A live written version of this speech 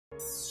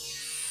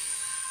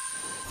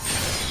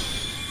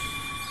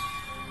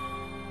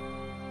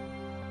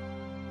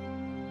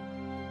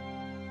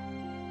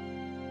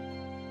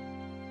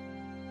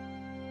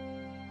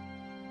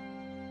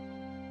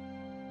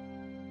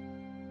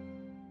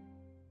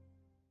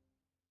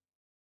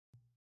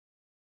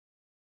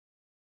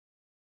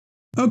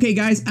Okay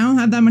guys, I don't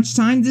have that much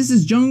time. This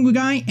is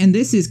Jungoguy, and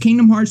this is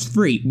Kingdom Hearts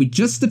 3. We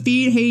just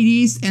defeated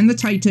Hades and the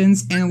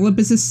Titans, and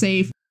Olympus is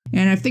safe,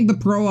 and I think the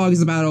prologue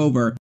is about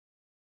over.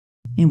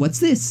 And what's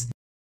this?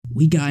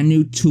 We got a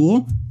new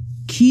tool?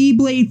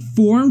 Keyblade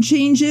form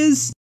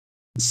changes?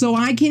 So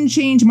I can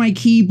change my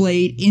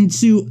Keyblade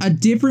into a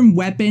different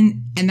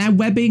weapon, and that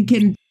weapon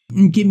can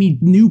give me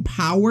new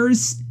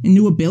powers and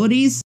new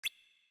abilities?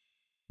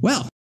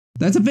 Well,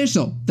 that's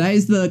official. That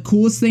is the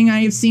coolest thing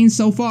I have seen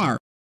so far.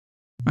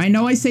 I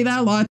know I say that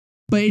a lot,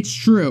 but it's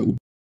true.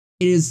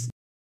 It is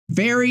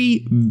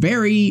very,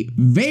 very,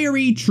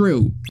 very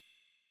true.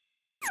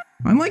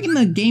 I'm liking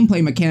the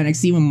gameplay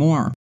mechanics even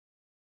more.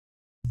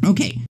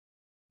 Okay.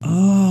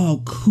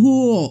 Oh,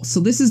 cool. So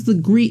this is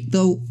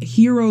the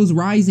Heroes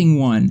Rising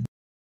one.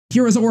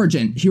 Heroes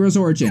Origin.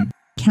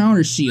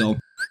 Counter Shield.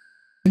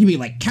 I can be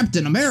like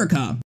Captain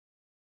America.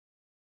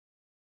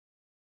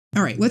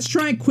 Alright, let's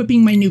try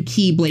equipping my new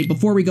Keyblade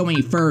before we go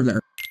any further.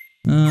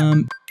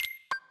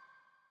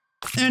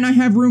 And I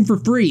have room for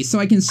free, so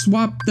I can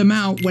swap them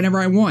out whenever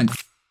I want.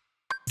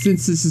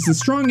 Since this is the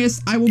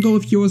strongest, I will go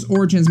with Heroes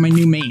Origin as my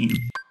new main.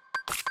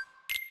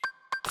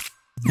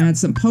 Add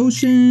some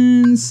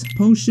potions.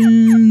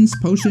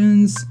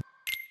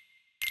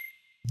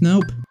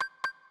 Nope.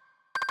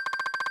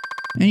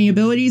 Any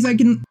abilities I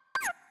can...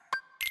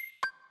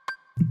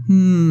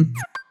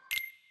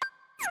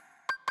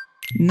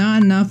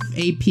 Not enough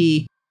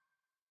AP.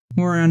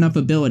 Or enough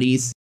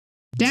abilities.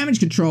 Damage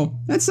control.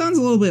 That sounds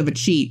a little bit of a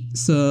cheat.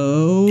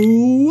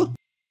 So...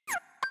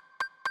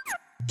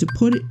 to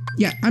put it...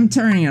 yeah, I'm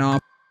turning it off.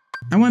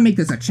 I want to make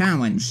this a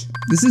challenge.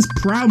 This is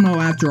Proud Mode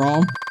after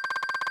all.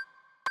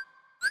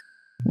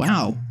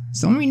 Wow,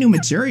 so many new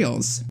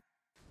materials.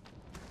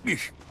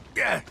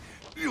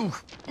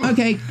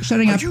 Okay,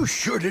 shutting up. Are you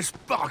sure this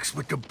box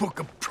with the Book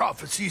of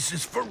Prophecies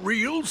is for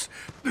reals?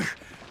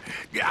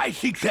 I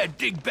think that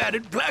dingbat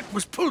in black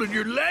was pulling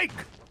your leg.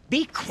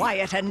 Be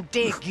quiet and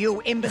dig,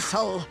 you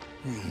imbecile.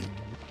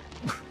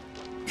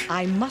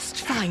 I must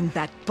find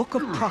that Book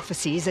of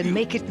Prophecies and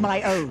make it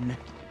my own.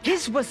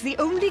 His was the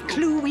only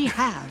clue we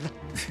have.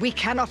 We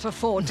cannot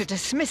afford to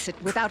dismiss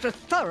it without a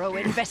thorough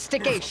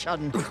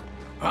investigation.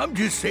 I'm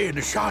just saying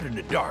a shot in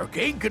the dark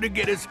ain't gonna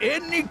get us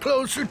any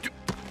closer to...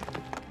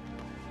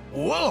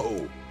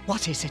 Whoa!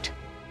 What is it?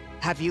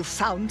 Have you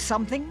found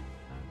something?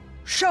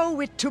 Show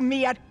it to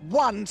me at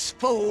once,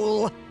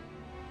 fool!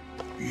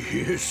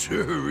 Yes,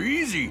 sir,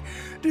 easy.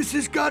 This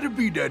has gotta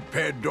be that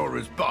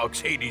Pandora's box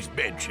Hades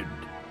mentioned.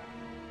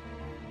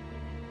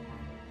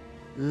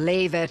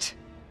 Leave it.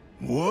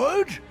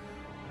 What?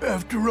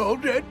 After all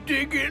that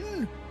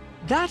digging?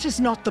 That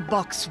is not the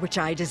box which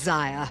I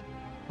desire.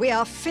 We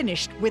are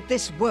finished with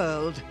this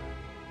world.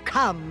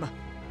 Come.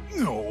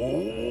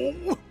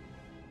 No.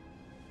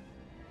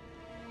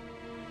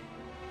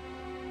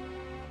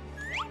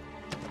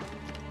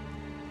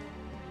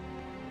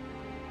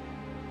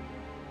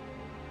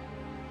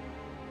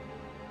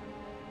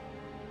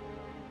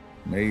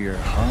 May your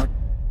heart...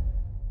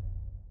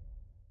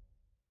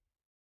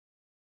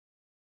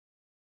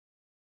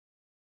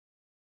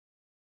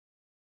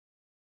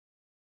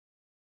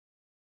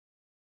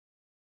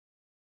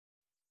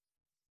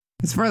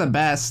 It's for the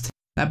best.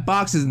 That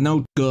box is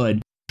no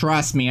good.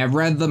 Trust me, I've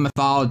read the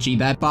mythology.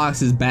 That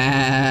box is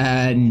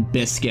bad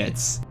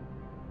biscuits.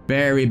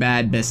 Very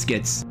bad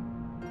biscuits.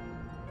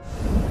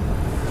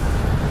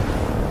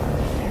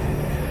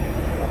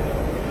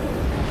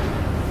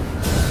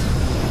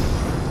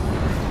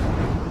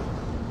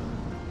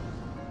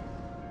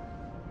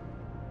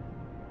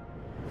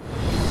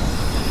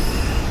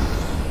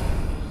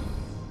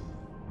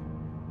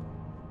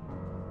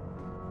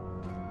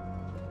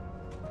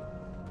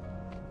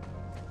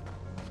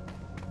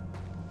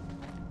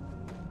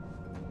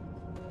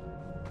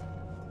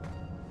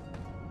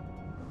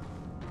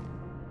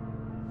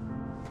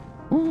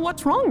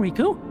 What's wrong,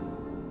 Riku?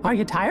 Are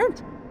you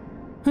tired?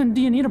 Do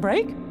you need a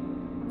break?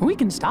 We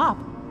can stop.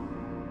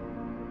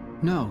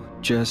 No,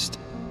 just...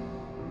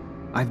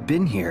 I've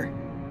been here.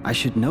 I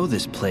should know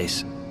this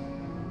place.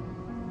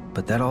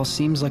 But that all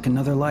seems like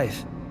another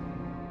life.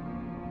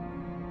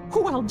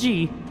 Well,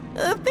 gee,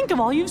 think of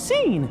all you've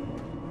seen.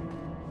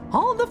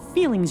 All the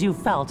feelings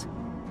you've felt.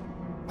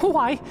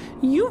 Why,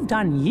 you've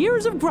done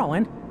years of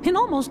growing in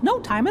almost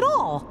no time at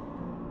all.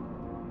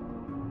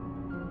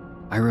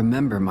 I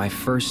remember my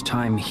first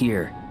time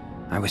here.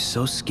 I was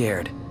so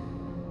scared.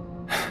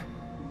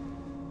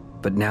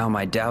 But now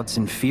my doubts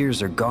and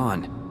fears are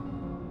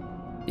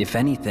gone. If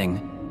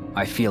anything,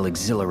 I feel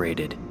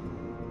exhilarated.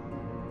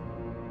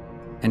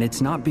 And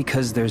it's not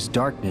because there's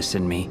darkness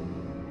in me.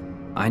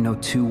 I know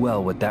too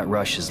well what that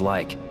rush is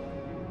like.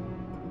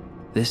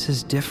 This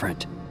is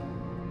different.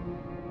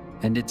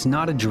 And it's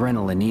not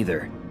adrenaline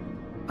either.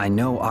 I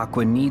know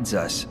Aqua needs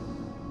us,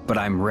 but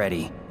I'm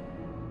ready.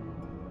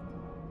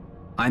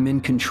 I'm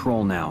in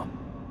control now.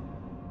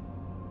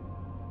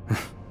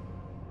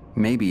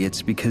 Maybe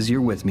it's because you're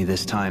with me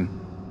this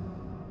time.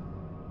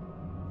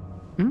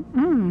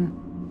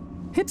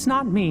 It's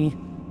not me.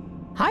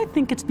 I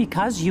think it's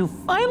because you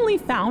finally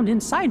found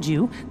inside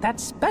you that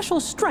special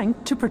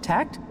strength to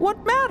protect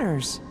what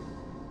matters.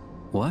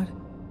 What?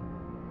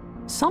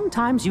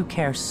 Sometimes you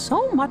care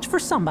so much for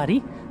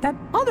somebody that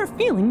other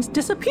feelings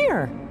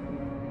disappear.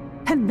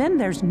 And then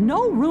there's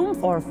no room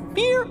for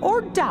fear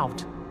or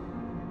doubt.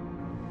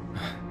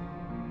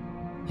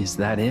 Is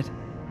that it?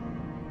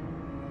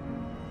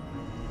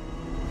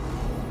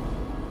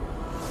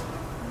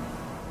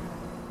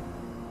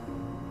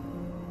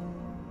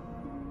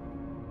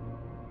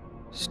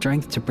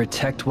 Strength to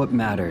protect what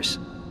matters.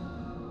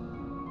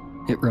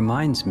 It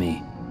reminds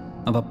me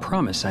of a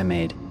promise I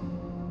made.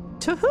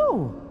 To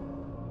who?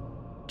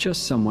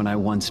 Just someone I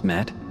once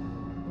met.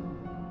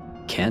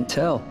 Can't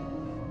tell.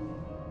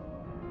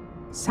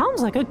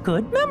 Sounds like a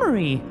good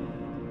memory.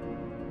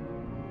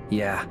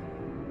 Yeah.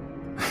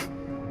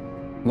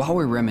 While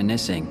we're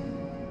reminiscing,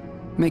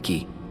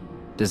 Mickey,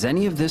 does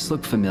any of this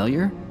look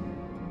familiar?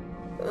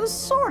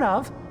 Sort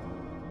of.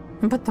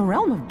 But the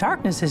realm of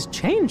darkness has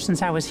changed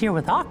since I was here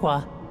with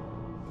Aqua.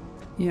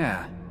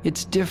 Yeah,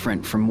 it's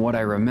different from what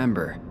I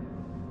remember.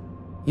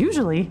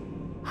 Usually,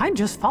 I'd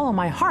just follow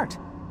my heart,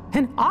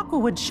 and Aqua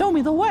would show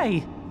me the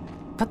way.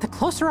 But the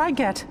closer I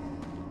get,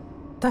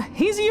 the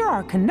hazier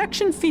our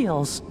connection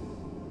feels.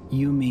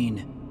 You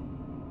mean...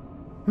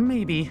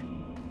 Maybe,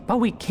 but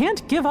we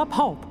can't give up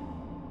hope.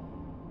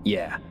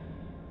 Yeah.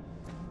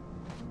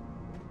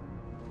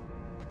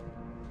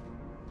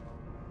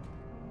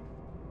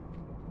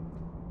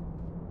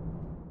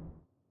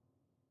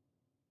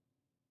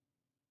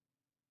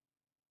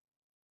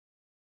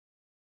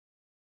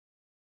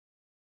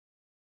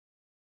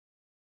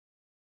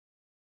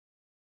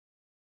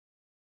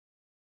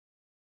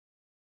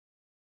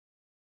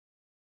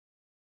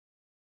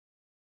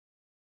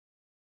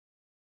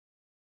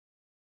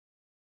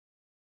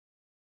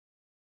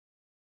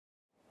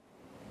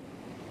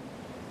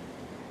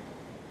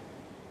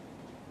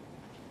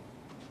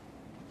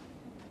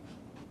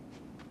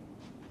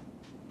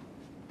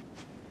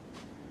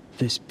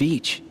 This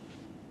beach.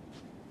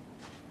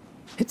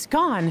 It's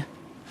gone.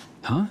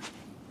 Huh?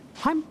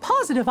 I'm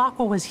positive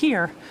Aqua was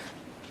here.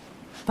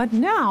 But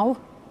now,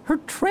 her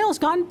trail's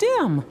gone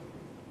dim.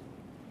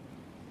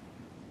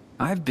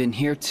 I've been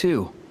here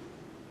too.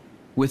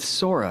 With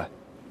Sora.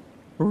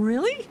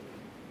 Really?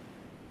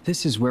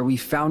 This is where we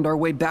found our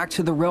way back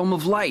to the realm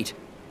of light.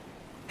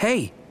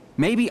 Hey,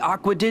 maybe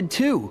Aqua did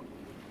too.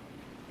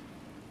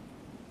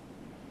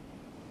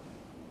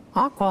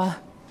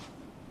 Aqua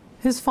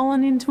has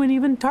fallen into an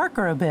even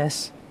darker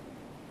abyss.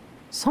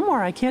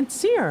 Somewhere I can't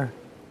see her.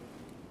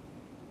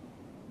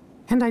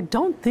 And I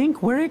don't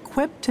think we're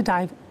equipped to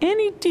dive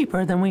any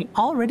deeper than we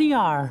already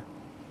are.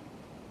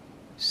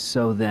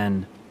 So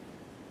then...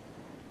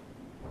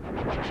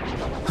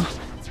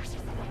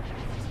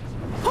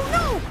 Oh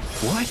no!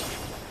 What?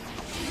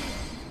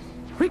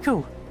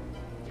 Riku,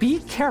 be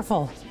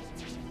careful.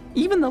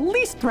 Even the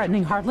least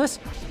threatening Heartless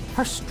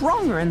are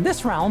stronger in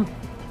this realm.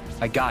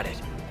 I got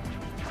it.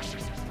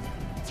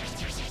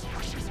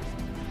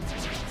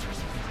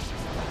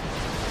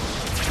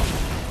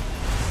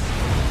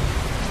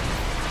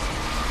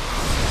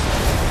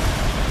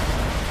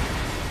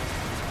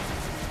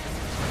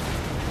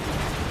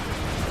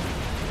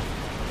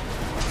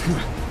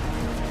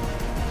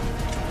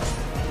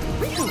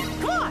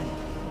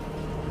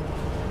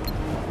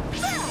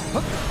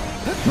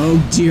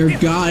 Oh dear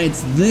God,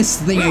 it's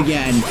this thing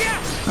again.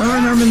 I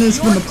remember this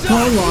from the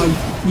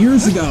prologue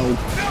years ago.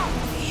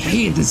 I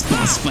hated this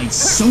boss fight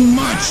so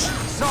much.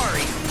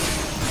 Sorry.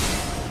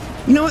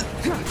 You know what?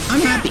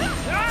 I'm happy.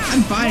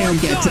 I'm fine. I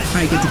get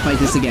to fight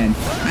this again.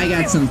 I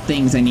got some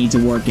things I need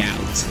to work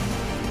out.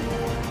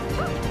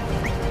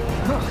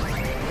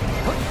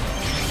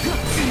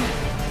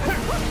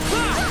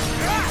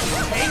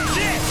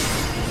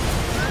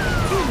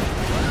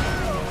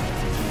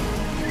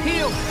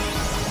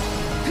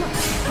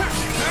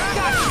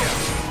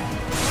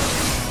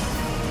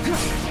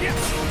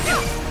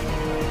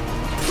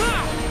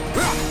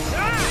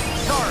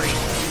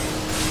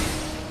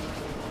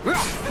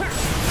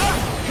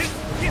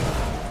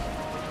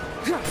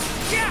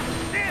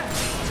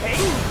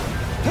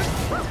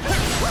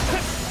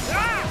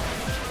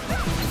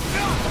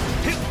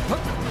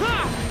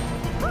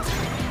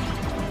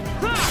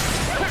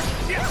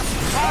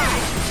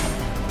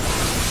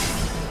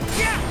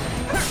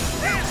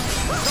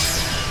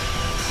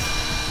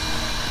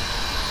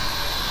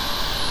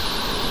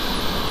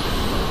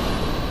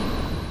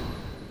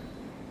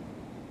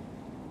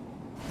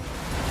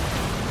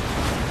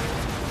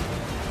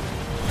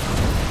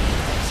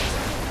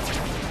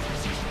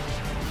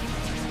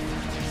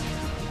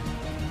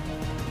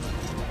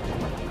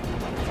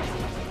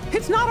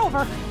 It's not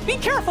over! Be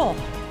careful!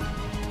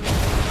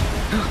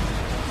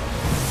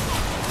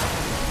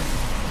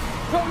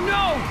 Oh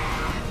no!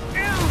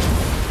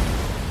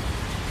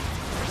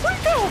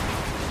 Riku!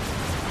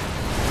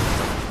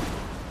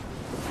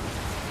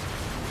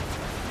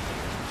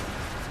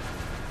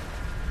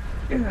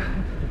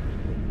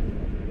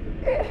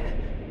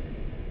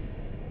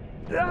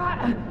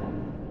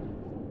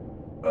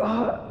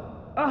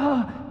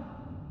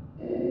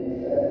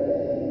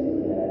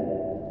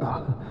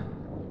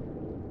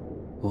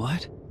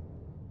 What?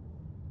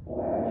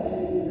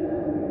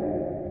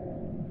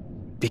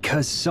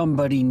 Because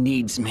somebody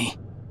needs me.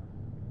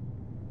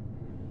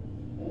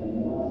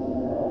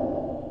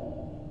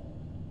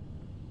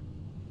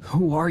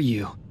 Who are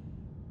you?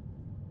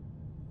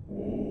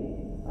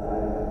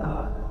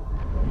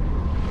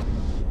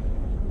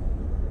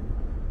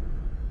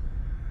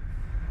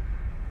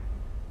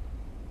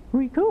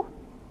 Riku?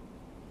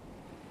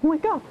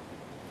 Wake up!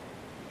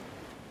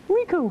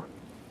 Riku!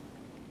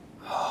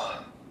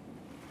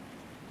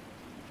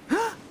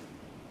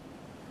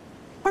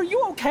 Are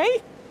you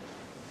okay?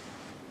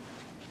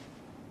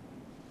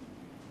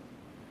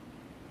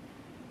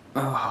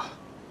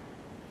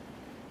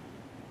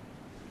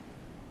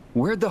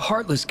 Where'd the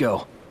Heartless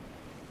go?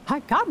 I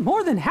got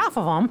more than half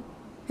of them,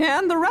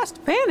 and the rest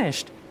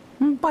vanished.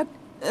 But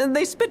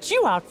they spit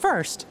you out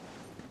first.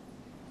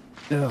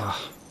 Ugh,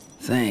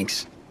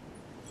 thanks.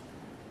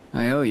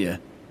 I owe you.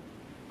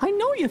 I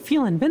know you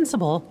feel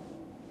invincible,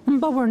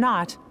 but we're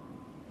not.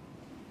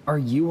 Are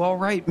you all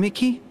right,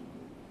 Mickey?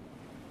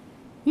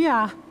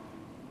 Yeah,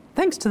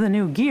 thanks to the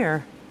new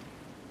gear.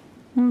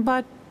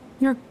 But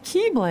your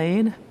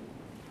Keyblade...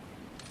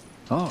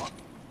 Oh.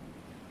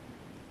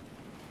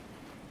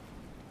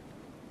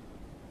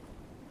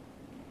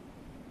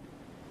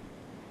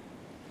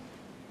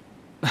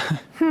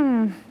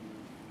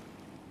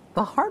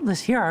 The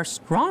Heartless here are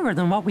stronger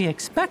than what we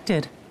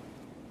expected.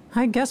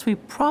 I guess we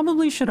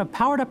probably should have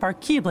powered up our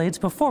Keyblades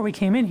before we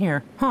came in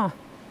here, huh?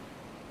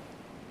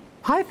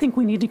 I think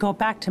we need to go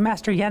back to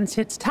Master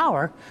Yansit's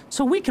tower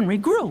so we can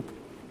regroup.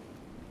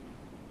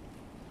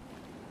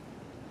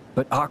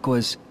 But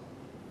Aqua's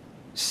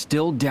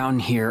still down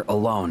here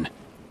alone,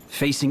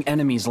 facing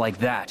enemies like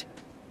that.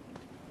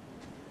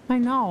 I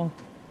know.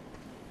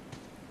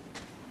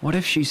 What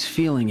if she's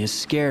feeling as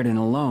scared and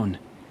alone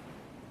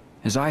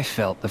as I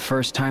felt the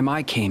first time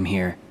I came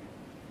here?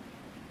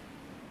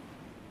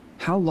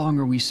 How long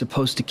are we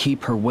supposed to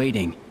keep her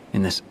waiting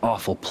in this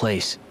awful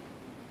place?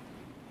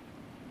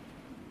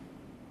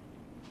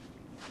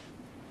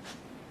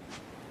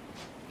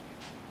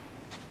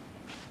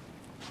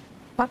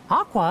 But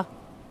Aqua,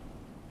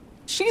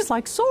 she's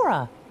like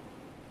Sora.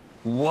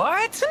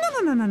 What?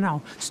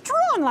 No.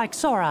 Strong like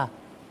Sora.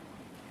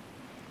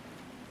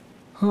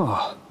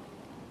 Oh.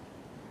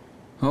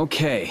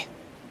 Okay.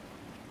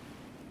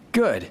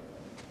 Good.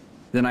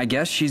 Then I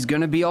guess she's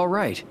gonna be all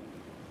right.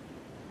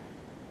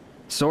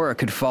 Sora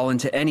could fall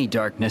into any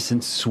darkness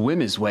and swim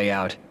his way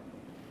out.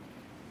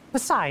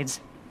 Besides,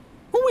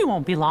 we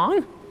won't be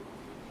long.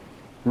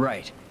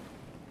 Right.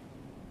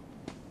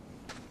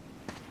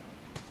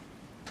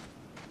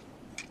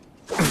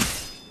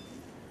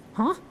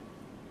 Huh?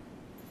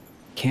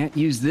 Can't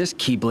use this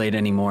Keyblade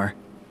anymore.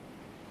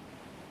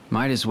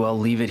 Might as well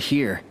leave it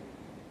here.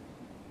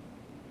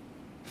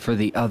 For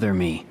the other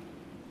me.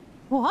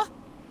 What?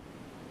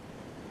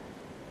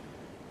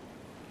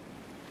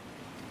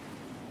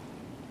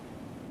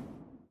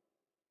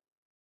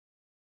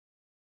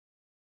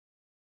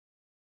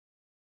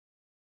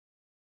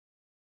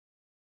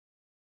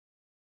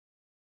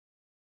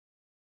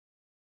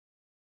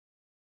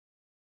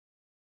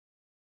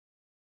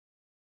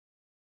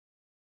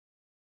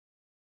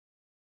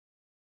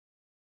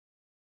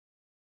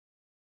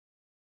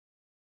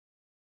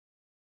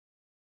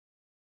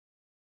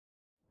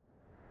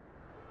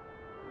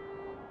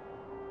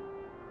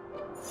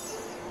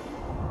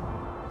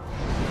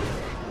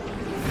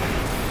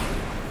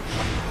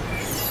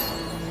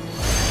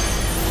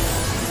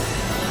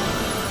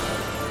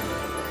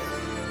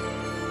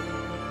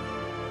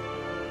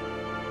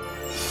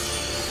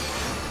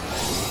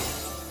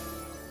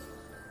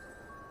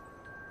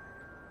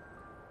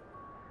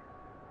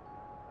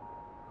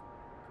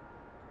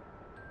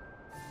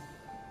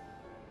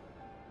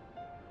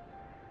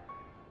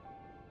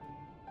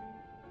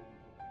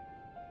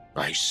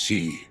 I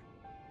see.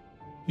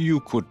 You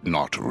could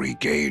not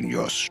regain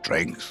your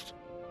strength.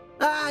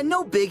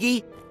 No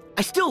biggie.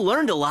 I still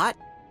learned a lot.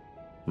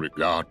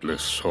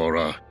 Regardless,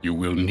 Sora, you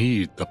will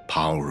need the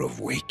power of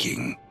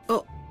waking.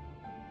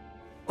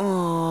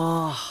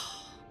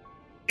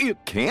 It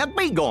can't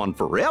be gone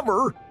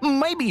forever.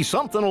 Maybe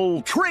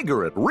something'll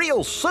trigger it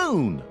real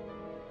soon.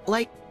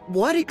 Like,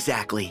 what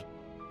exactly?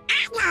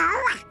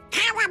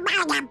 How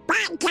about a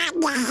bite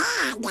on the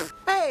head?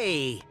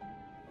 Hey!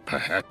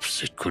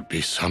 Perhaps it could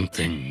be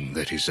something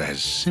that is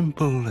as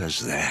simple as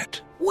that.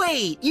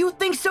 Wait, you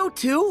think so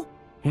too?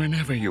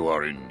 Whenever you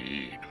are in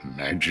need,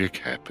 magic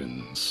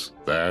happens.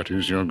 That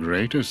is your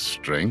greatest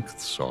strength,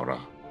 Sora.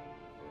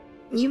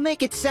 You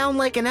make it sound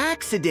like an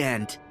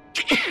accident.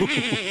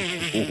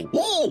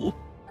 Whoa!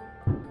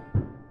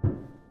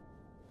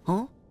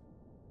 Huh?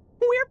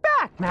 We're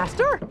back,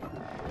 Master!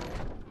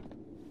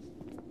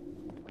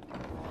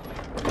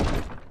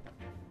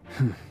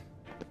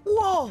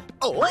 Whoa!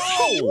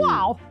 Oh,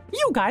 wow!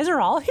 You guys are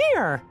all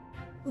here!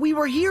 We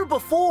were here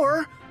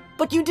before,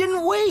 but you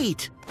didn't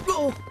wait.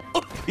 Oh,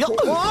 Your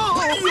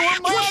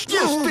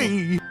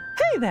Majesty!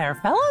 Hey there,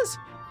 fellas!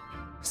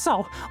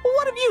 So,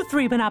 what have you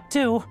three been up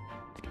to?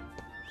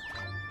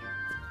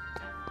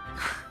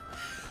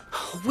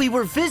 we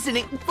were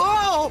visiting...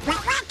 Oh! We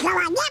went to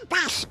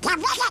Olympus to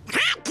visit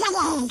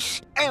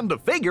Hercules. And to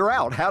figure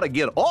out how to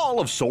get all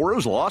of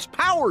Sora's lost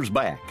powers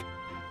back.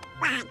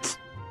 But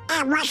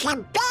it was a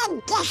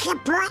big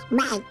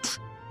disappointment.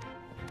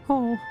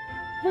 Oh,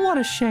 what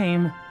a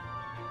shame.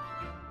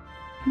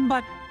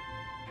 But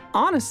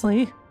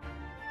honestly,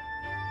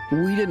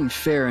 We didn't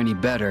fare any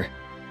better.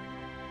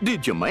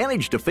 Did you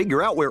manage to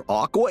figure out where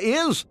Aqua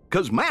is?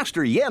 'Cause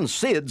Master Yen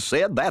Sid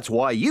said that's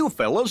why you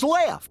fellas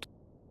left.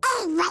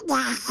 Even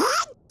a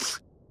hint?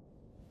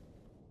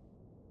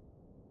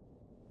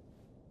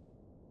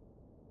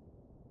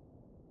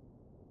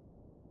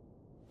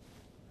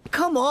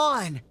 Come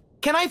on!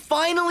 Can I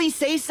finally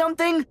say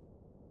something?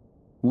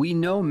 We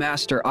know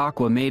Master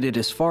Aqua made it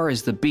as far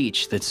as the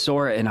beach that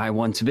Sora and I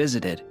once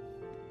visited.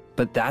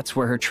 But that's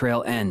where her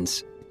trail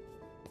ends.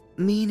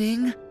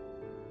 Meaning?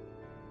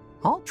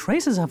 all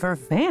traces of her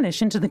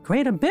vanish into the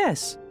great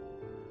abyss,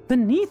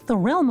 beneath the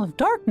realm of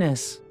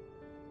darkness.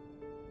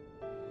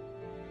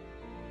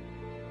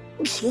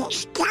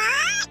 She's gone?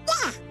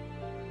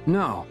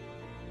 No.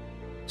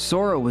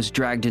 Sora was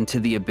dragged into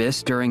the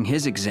abyss during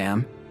his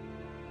exam,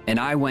 and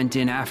I went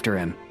in after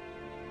him.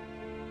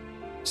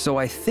 So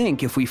I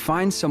think if we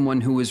find someone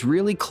who is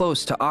really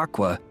close to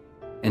Aqua,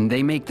 and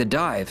they make the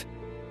dive,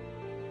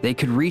 they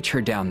could reach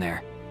her down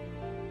there.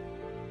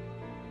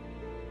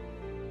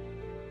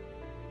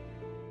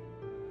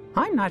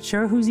 I'm not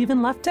sure who's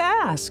even left to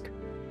ask.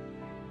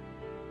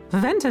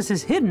 Ventus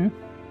is hidden,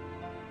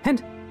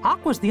 and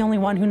Aqua's the only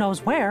one who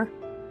knows where.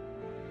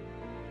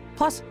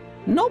 Plus,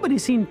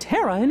 nobody's seen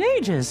Terra in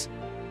ages.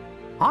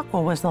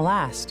 Aqua was the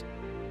last.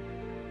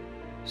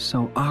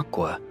 So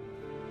Aqua,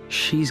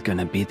 she's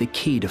gonna be the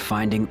key to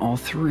finding all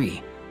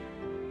three.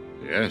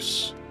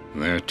 Yes,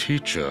 their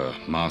teacher,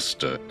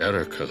 Master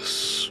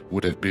Ericus,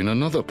 would have been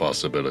another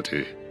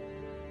possibility.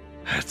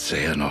 Had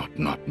Xehanort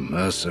not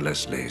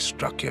mercilessly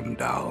struck him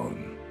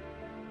down.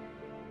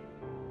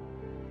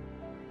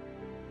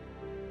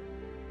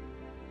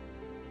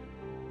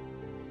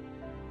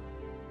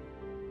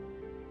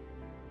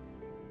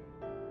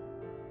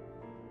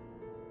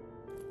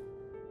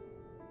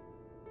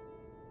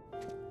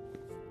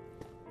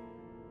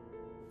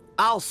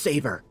 I'll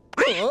save her.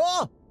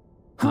 Huh?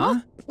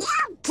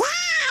 You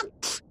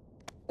can't!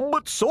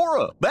 But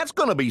Sora, that's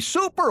gonna be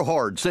super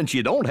hard since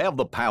you don't have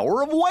the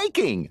power of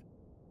waking.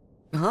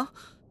 Huh?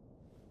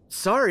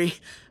 Sorry.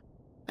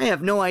 I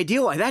have no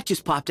idea why that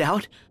just popped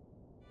out.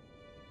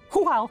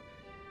 Well,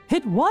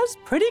 it was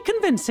pretty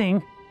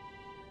convincing.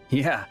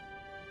 Yeah.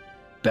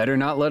 Better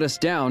not let us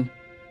down.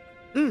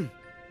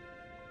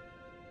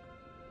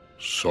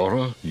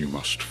 Sora, you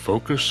must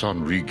focus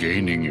on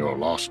regaining your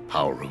lost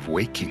power of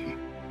waking.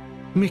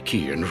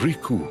 Mickey and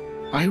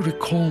Riku, I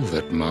recall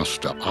that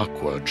Master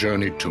Aqua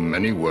journeyed to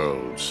many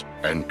worlds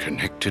and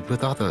connected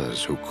with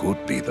others who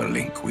could be the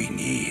link we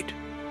need.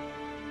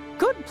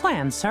 Good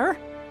plan, sir.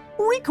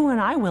 Riku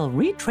and I will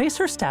retrace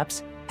her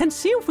steps and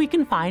see if we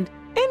can find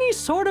any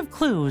sort of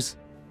clues.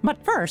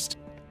 But first,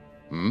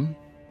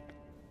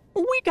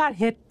 we got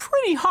hit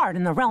pretty hard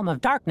in the realm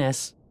of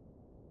darkness.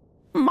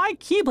 My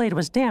Keyblade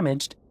was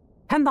damaged,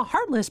 and the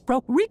Heartless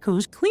broke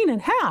Riku's clean in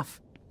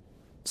half.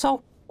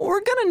 So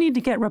we're gonna need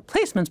to get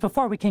replacements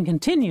before we can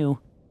continue.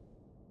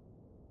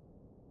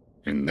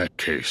 In that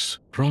case,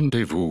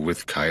 rendezvous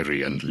with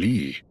Kairi and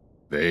Lee.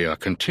 They are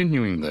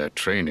continuing their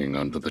training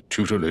under the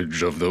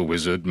tutelage of the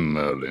wizard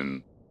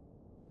Merlin.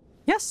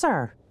 Yes,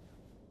 sir.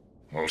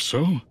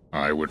 Also,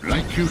 I would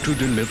like you to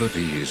deliver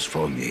these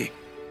for me.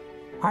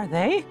 Are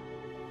they?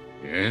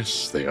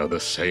 Yes, they are the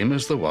same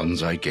as the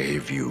ones I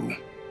gave you.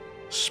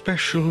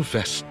 Special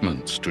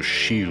vestments to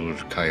shield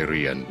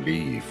Kairi and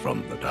Lee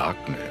from the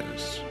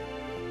darkness.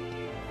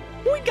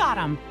 We got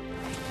 'em!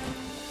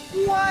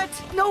 What?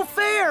 No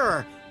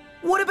fair!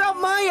 What about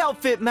my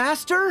outfit,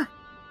 Master?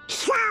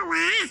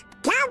 Sora,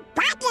 don't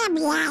bother me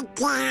like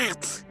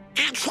that.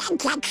 I can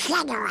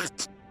consider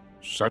it.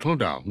 Settle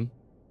down.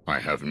 I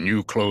have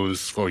new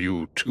clothes for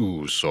you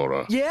too,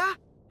 Sora. Yeah?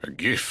 A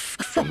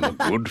gift from the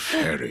good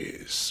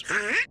fairies.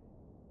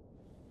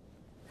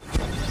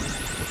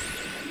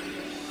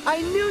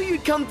 I knew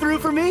you'd come through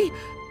for me!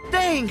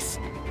 Thanks!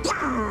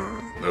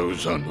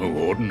 Those are no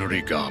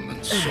ordinary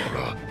garments,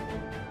 Sora.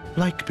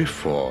 Like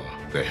before,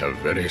 they have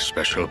very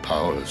special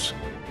powers,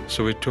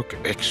 so it took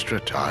extra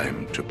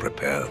time to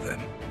prepare them.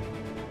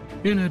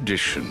 In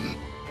addition,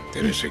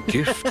 there is a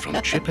gift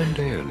from Chip and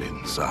Dale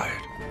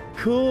inside.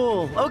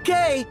 Cool,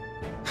 okay!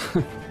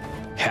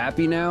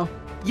 Happy now?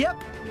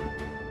 Yep.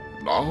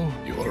 Now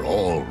you are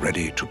all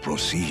ready to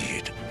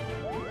proceed.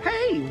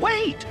 Hey,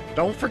 wait!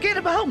 Don't forget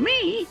about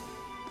me!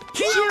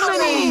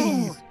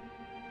 Jiminy!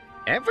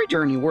 Every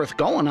journey worth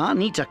going on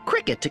needs a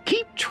cricket to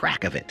keep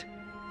track of it.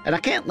 And I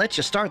can't let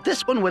you start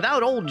this one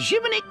without old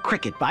Jiminy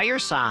Cricket by your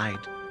side.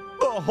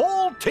 The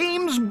whole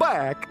team's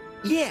back.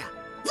 Yeah.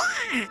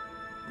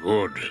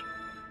 Good.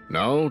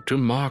 Now to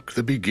mark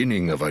the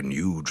beginning of a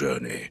new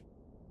journey.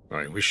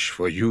 I wish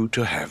for you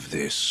to have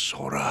this,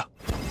 Sora.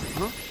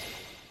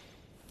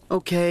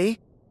 Okay.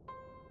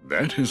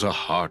 That is a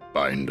heart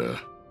binder.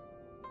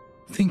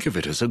 Think of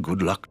it as a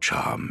good luck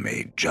charm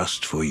made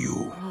just for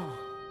you.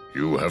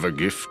 You have a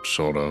gift,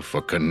 Sora,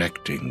 for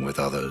connecting with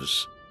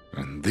others.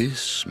 And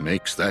this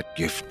makes that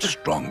gift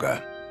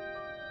stronger.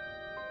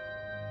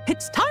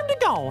 It's time to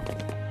go.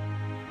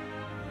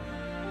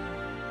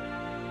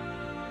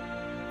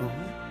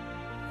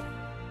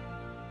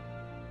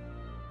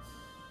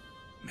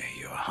 May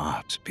your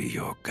heart be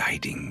your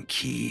guiding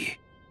key.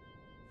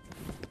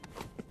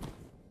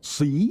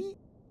 See?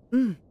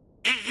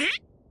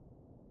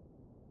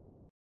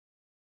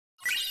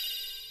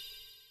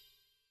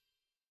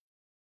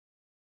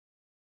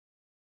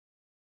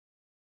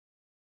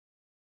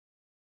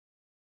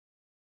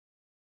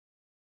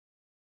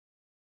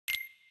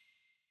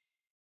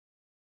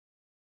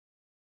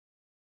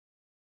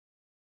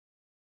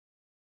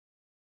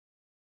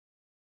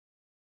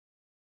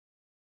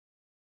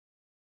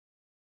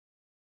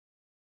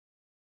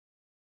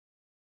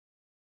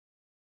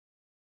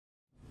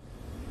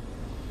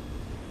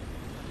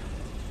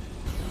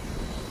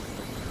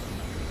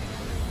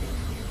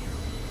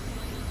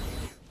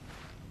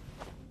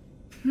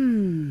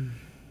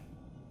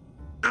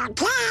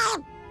 Okay,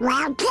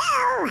 will do.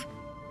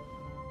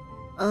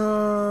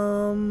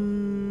 Oh,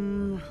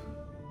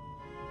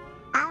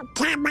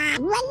 come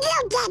on, will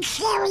you get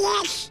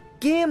serious?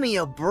 Give me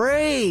a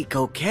break,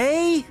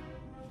 okay?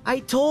 I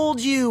told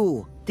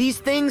you, these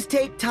things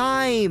take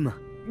time.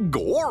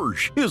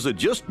 Gorge, is it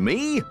just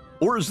me?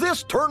 Or is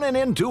this turning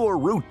into a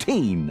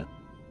routine?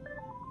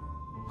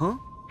 Huh?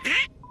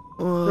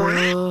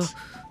 What?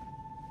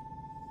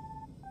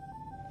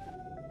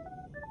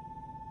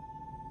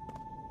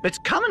 It's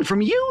coming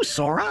from you,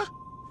 Sora.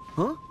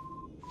 Huh?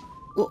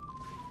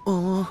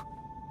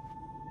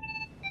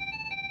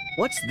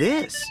 What's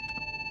this?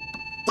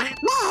 That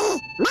me,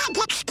 make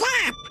it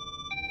stop.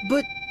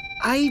 But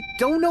I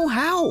don't know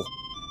how.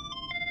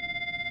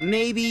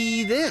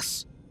 Maybe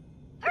this.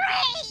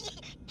 Hooray!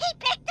 He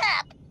picked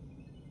up!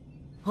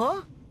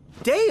 Huh?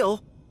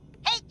 Dale?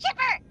 Hey,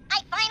 Chipper!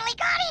 I finally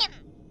got him!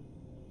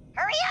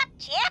 Hurry up,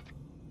 Chip!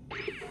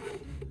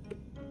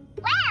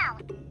 Well,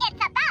 it's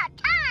about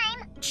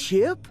time!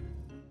 Chip?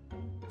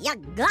 You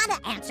gotta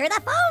answer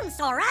the phone,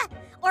 Sora,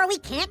 or we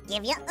can't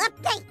give you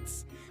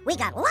updates. We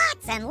got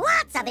lots and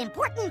lots of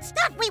important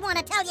stuff we want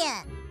to tell you.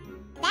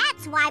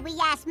 That's why we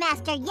asked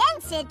Master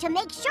Yensid to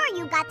make sure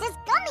you got this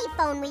gummy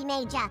phone we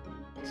made ya,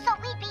 so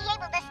we'd be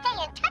able to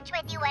stay in touch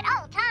with you at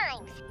all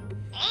times.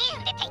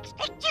 And it takes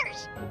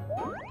pictures.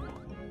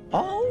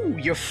 Oh,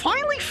 you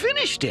finally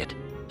finished it.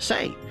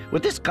 Say,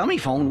 with this gummy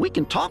phone, we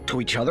can talk to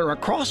each other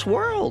across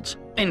worlds.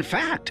 In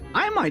fact,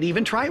 I might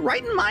even try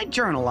writing my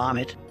journal on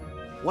it.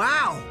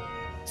 Wow.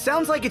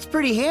 Sounds like it's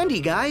pretty handy,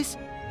 guys.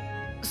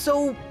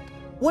 So,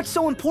 what's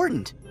so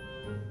important?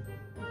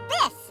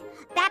 This!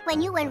 Back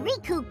when you and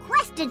Riku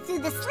quested through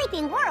the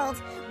sleeping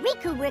worlds,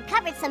 Riku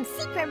recovered some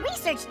secret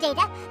research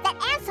data that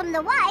Ansem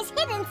the Wise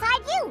hid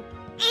inside you.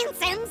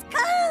 Ansem's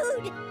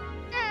code!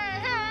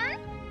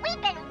 Mm-hmm.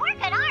 We've been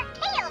working our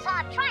tails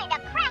off trying to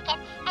crack it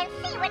and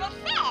see what it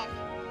says.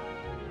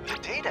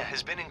 The data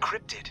has been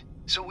encrypted,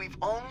 so we've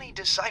only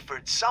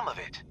deciphered some of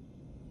it.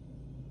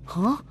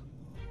 Huh?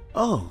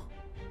 Oh,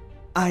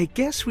 I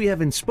guess we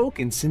haven't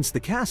spoken since the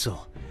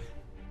castle.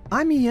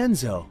 I'm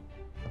Ienzo.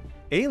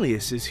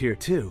 Alias is here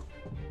too.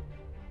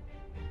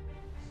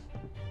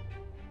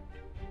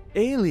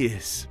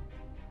 Alias,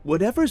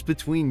 whatever's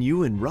between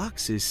you and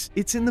Roxas,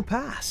 it's in the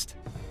past.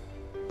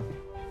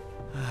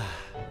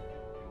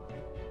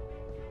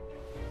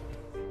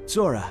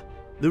 Sora,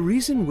 the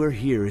reason we're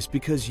here is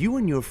because you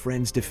and your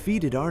friends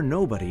defeated our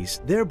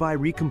nobodies, thereby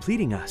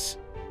recompleting us.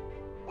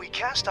 We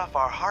cast off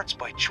our hearts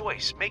by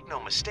choice, make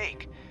no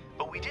mistake,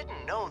 but we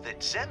didn't know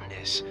that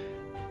Xemnas,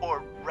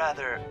 or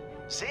rather,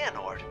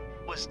 Xehanort,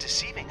 was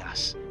deceiving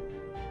us.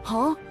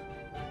 Huh?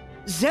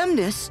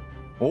 Xemnas?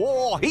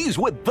 Oh, he's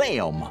with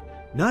them!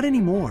 Not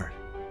anymore.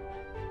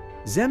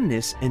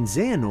 Xemnas and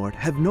Xehanort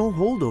have no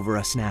hold over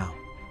us now.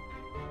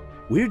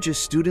 We're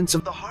just students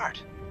of the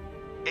heart.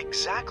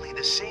 Exactly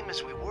the same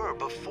as we were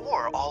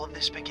before all of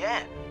this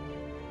began.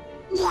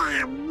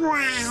 Yeah,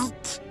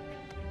 right.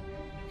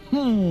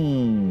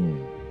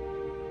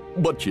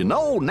 But you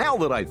know, now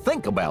that I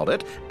think about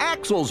it,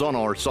 Axel's on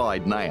our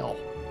side now.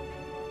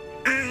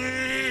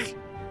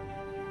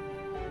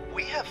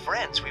 We have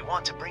friends we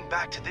want to bring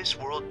back to this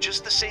world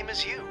just the same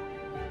as you.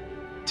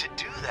 To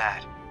do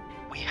that,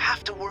 we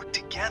have to work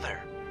together.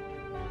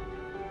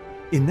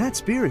 In that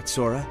spirit,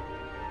 Sora,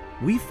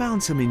 we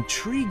found some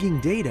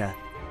intriguing data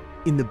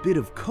in the bit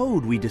of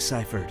code we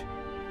deciphered.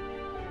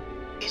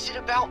 Is it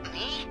about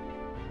me?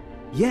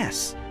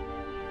 Yes.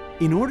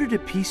 In order to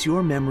piece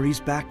your memories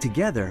back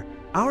together,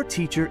 our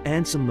teacher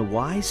Ansem the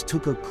Wise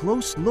took a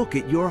close look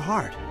at your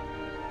heart.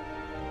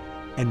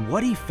 And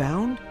what he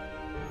found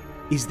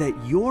is that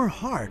your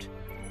heart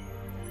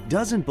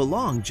doesn't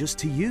belong just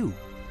to you.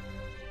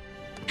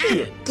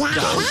 It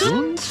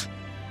doesn't?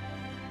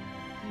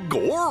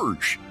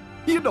 Gorge,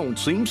 you don't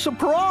seem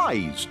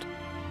surprised.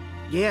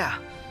 Yeah.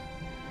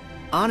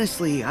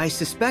 Honestly, I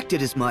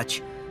suspected as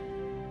much.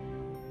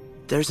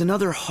 There's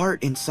another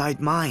heart inside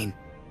mine.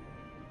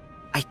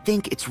 I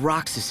think it's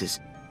Roxas's.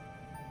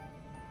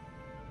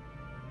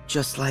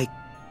 Just like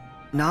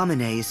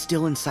Namine is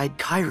still inside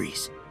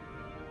Kyrie's.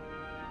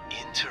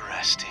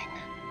 Interesting.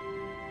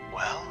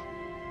 Well,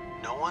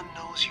 no one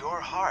knows your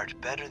heart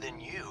better than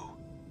you.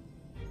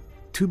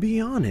 To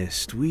be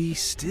honest, we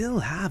still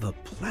have a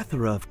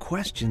plethora of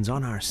questions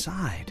on our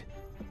side.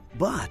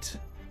 But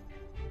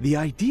the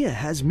idea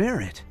has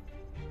merit.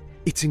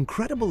 It's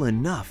incredible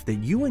enough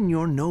that you and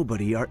your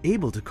nobody are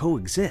able to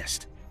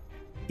coexist.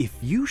 If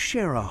you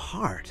share a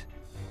heart,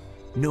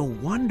 no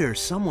wonder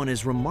someone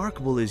as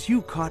remarkable as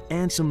you caught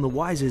Ansem the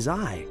Wise's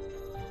eye.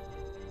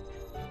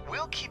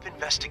 We'll keep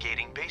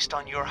investigating based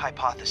on your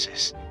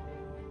hypothesis.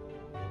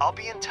 I'll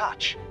be in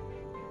touch.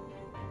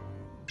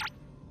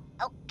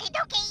 Okie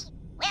dokie.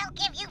 We'll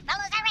give you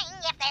fellas a ring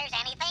if there's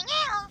anything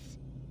else.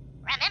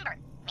 Remember,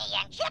 me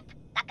and Chip,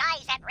 the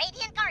guys at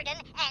Radiant Garden,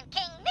 and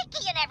King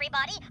Mickey and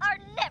everybody are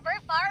never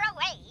far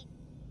away.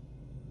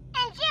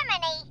 And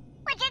Jiminy,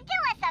 would you do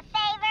us a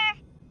favor?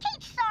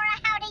 Teach Sora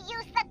how to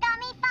use the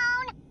gummy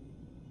phone?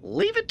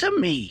 Leave it to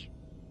me.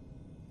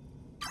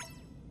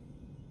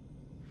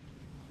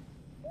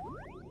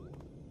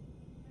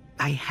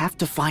 I have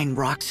to find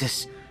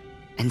Roxas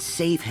and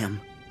save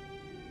him.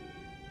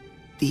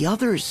 The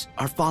others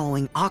are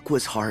following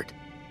Aqua's heart.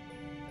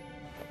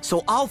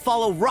 So I'll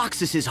follow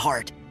Roxas's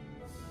heart.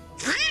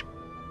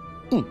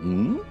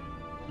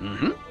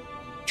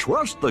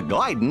 Trust the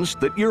guidance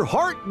that your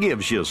heart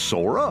gives you,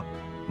 Sora.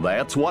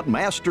 That's what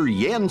Master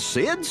Yen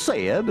Sid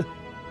said.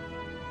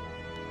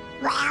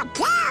 Well,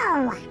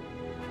 go!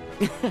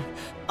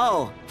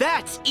 Oh,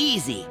 that's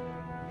easy.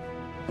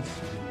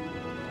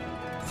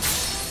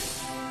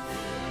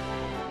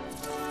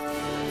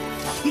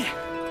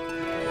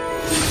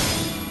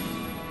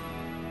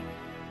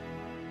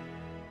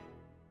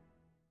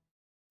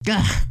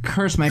 Ugh,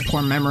 curse my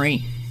poor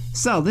memory.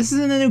 So, this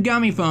isn't a new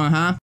gummy phone,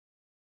 huh?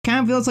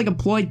 Kinda feels like a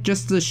ploy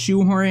just to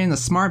shoehorn in a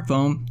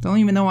smartphone. Don't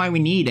even know why we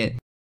need it.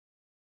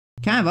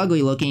 Kind of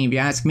ugly looking if you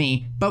ask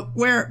me, but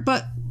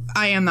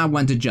I am not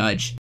one to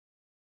judge.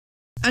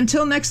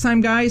 Until next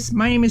time, guys,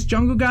 my name is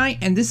Jungoguy,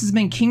 and this has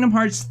been Kingdom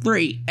Hearts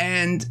 3,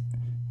 and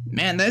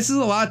man, this is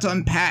a lot to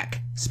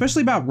unpack,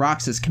 especially about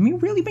Roxas. Can we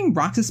really bring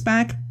Roxas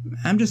back?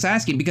 I'm just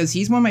asking because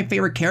he's one of my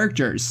favorite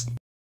characters.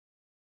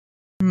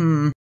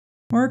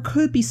 Or it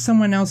could be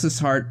someone else's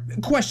heart.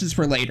 Questions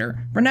for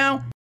later. For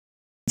now,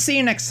 see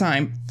you next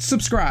time.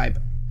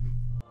 Subscribe.